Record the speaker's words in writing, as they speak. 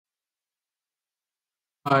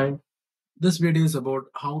Hi, this video is about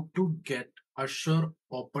how to get Azure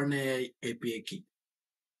OpenAI API key.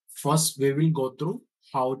 First, we will go through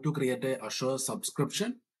how to create a Azure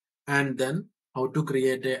subscription and then how to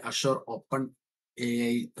create a Azure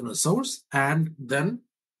OpenAI resource, and then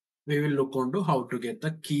we will look into how to get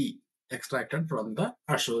the key extracted from the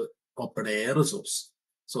Azure OpenAI resource.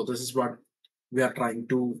 So this is what we are trying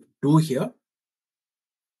to do here.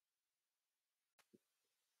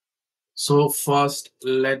 So first,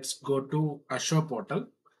 let's go to Azure portal.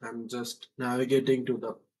 I'm just navigating to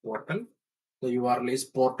the portal. The URL is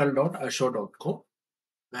portal.azure.co,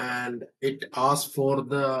 and it asks for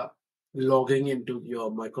the logging into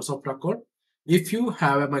your Microsoft account. If you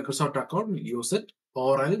have a Microsoft account, use it,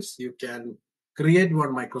 or else you can create one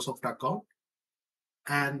Microsoft account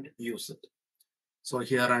and use it. So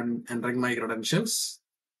here I'm entering my credentials.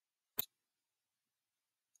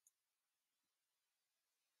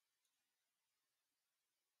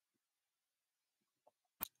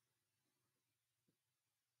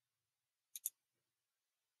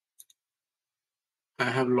 I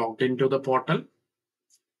have logged into the portal.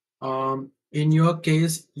 In your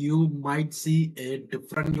case, you might see a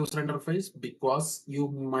different user interface because you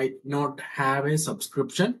might not have a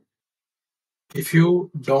subscription. If you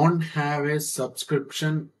don't have a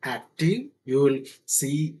subscription active, you will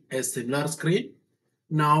see a similar screen.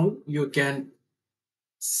 Now you can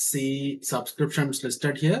see subscriptions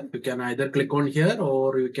listed here. You can either click on here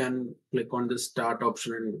or you can click on the start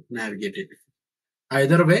option and navigate it.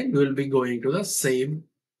 Either way, you will be going to the same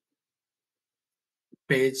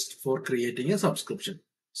page for creating a subscription.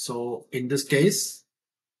 So in this case,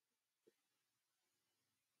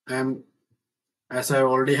 I'm as I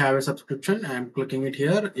already have a subscription, I'm clicking it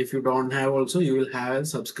here. If you don't have also, you will have a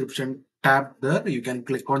subscription tab there. You can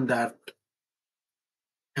click on that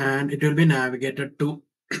and it will be navigated to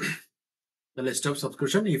the list of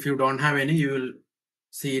subscription. If you don't have any, you will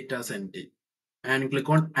see it as empty. And click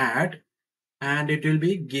on add and it will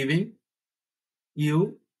be giving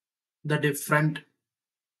you the different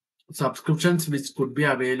subscriptions which could be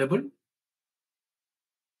available.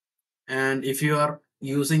 And if you are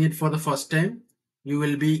using it for the first time, you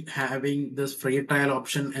will be having this free trial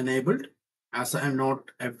option enabled. As I'm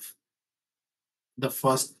not the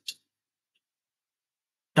first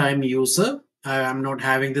time user, I am not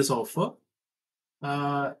having this offer.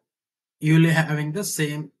 You will be having the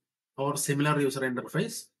same or similar user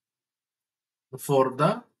interface for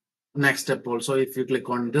the next step also. If you click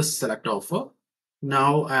on this select offer,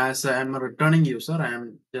 now as I am a returning user, I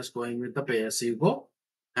am just going with the pay as you go.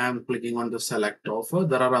 I am clicking on the select offer.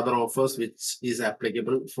 There are other offers which is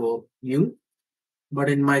applicable for you, but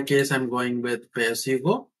in my case, I'm going with pay as you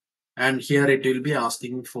go. And here it will be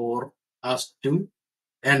asking for us to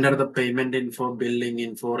enter the payment info, billing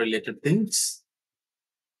info related things.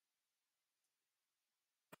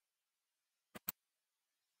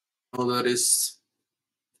 Now there is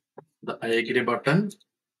the I agree button.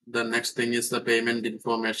 The next thing is the payment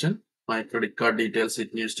information. My credit card details,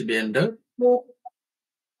 it needs to be entered.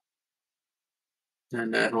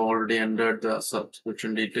 And I have already entered the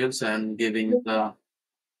subscription details and giving the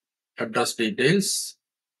address details.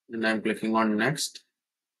 And I'm clicking on next.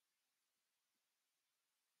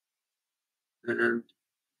 And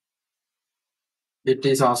it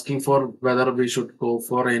is asking for whether we should go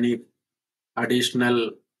for any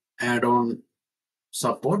additional add-on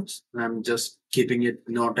supports. I'm just keeping it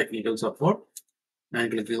no technical support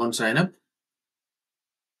and clicking on sign up.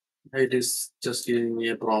 It is just giving me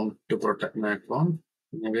a prompt to protect my account.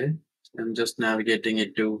 Anyway, I'm just navigating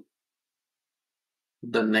it to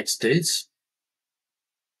the next stage.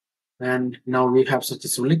 And now we have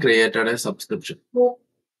successfully created a subscription.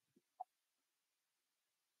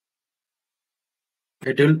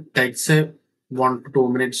 It will take say 1 to 2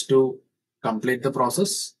 minutes to complete the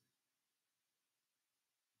process.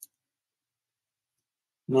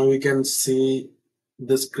 Now we can see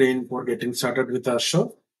the screen for getting started with Azure.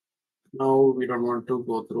 Now we don't want to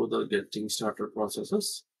go through the getting started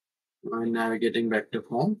processes. I'm navigating back to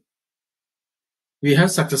home. We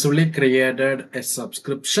have successfully created a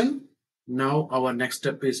subscription. Now our next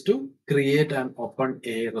step is to create an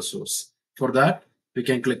OpenAI resource. For that, we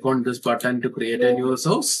can click on this button to create a new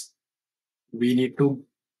resource. We need to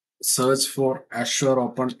search for Azure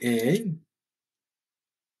OpenAI.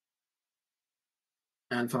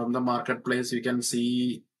 And from the marketplace, you can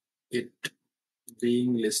see it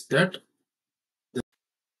being listed.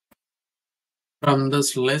 From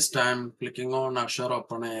this list, I'm clicking on Azure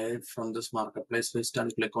OpenAI from this marketplace list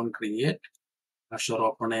and click on create Azure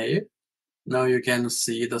OpenAI. Now you can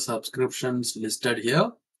see the subscriptions listed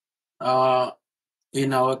here.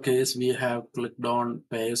 In our case, we have clicked on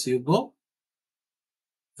pay as you go,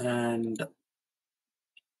 and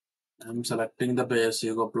I'm selecting the pay as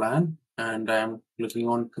you go plan, and I'm clicking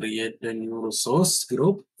on create a new resource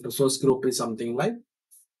group. Resource group is something like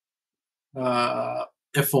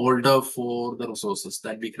a folder for the resources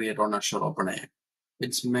that we create on Azure OpenAI.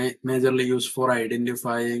 It's majorly used for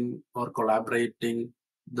identifying or collaborating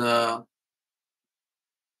the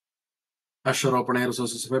Azure OpenAI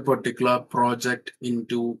resources of a particular project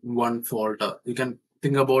into one folder. You can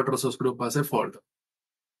think about resource group as a folder.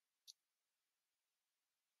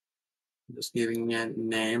 Just giving a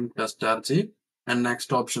name test.rg, and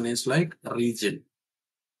next option is like region.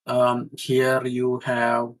 Here you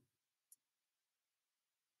have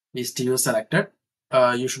STU selected.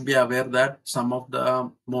 You should be aware that some of the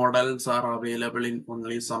models are available in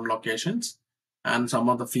only some locations, and some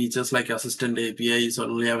of the features like Assistant API is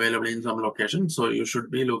only available in some locations. So you should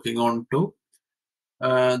be looking on to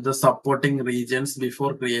the supporting regions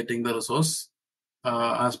before creating the resource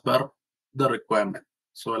as per the requirement.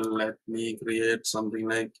 So let me create something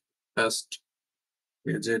like test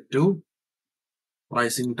AJ2.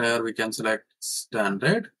 Pricing tier, we can select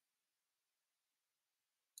standard.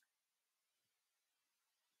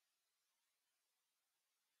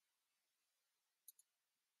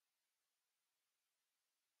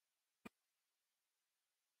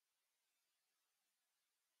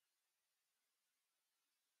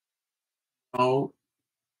 Now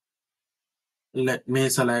let me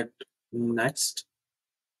select next.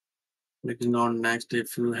 Clicking on next.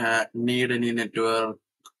 If you need any network,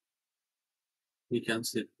 we can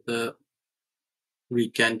we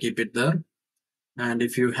can keep it there. And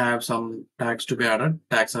if you have some tags to be added,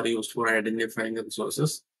 tags are used for identifying the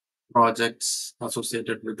resources, projects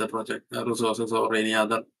associated with the project resources, or any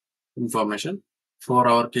other information. For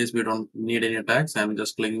our case, we don't need any tags. I'm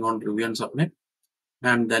just clicking on review and submit,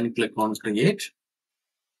 and then click on create.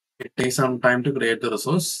 It takes some time to create the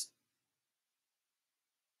resource.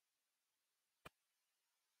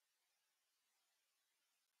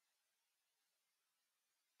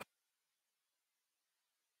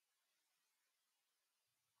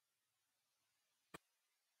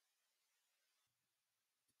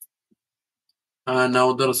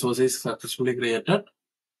 Now the resource is successfully created.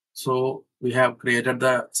 So we have created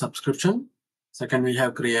the subscription. Second, we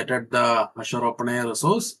have created the Azure OpenAI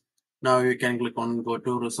resource. Now you can click on go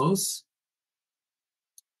to resource,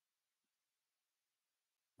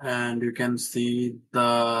 and you can see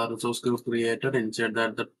the resource group created. Ensure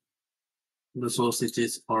that the resource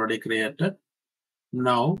is already created.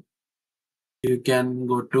 Now you can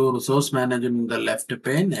go to resource manager in the left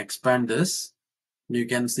pane, expand this. You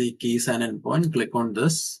can see keys and endpoint. Click on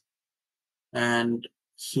this, and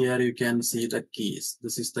here you can see the keys.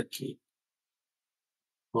 This is the key.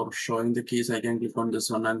 For showing the keys, I can click on this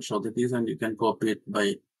one and show the keys, and you can copy it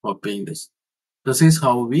by copying this. This is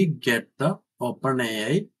how we get the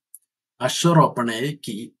OpenAI, Azure OpenAI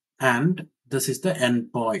key, and this is the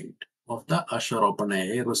endpoint of the Azure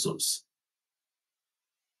OpenAI resource.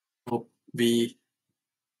 Hope we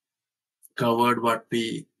covered what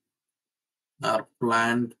we are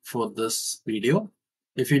planned for this video.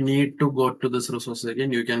 If you need to go to this resource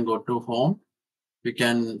again, you can go to home. You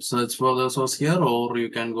can search for the resource here, or you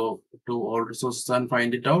can go to all resources and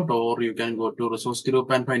find it out, or you can go to resource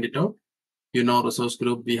group and find it out. Resource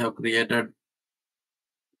group, we have created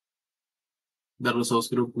the resource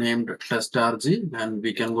group named test.rg, and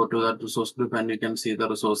we can go to that resource group and you can see the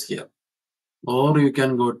resource here. Or you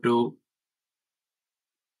can go to,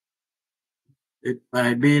 it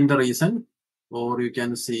might be in the recent, or you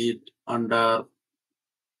can see it under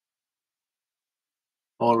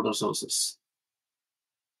all resources.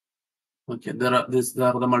 Okay, there are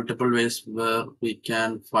the multiple ways where we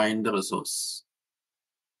can find the resource.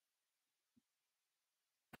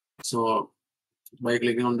 So by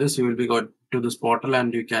clicking on this, you will be got to this portal,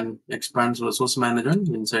 and you can expand resource management.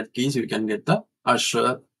 Inside keys, you can get the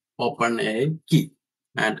Azure OpenAI key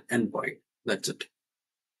and endpoint. That's it.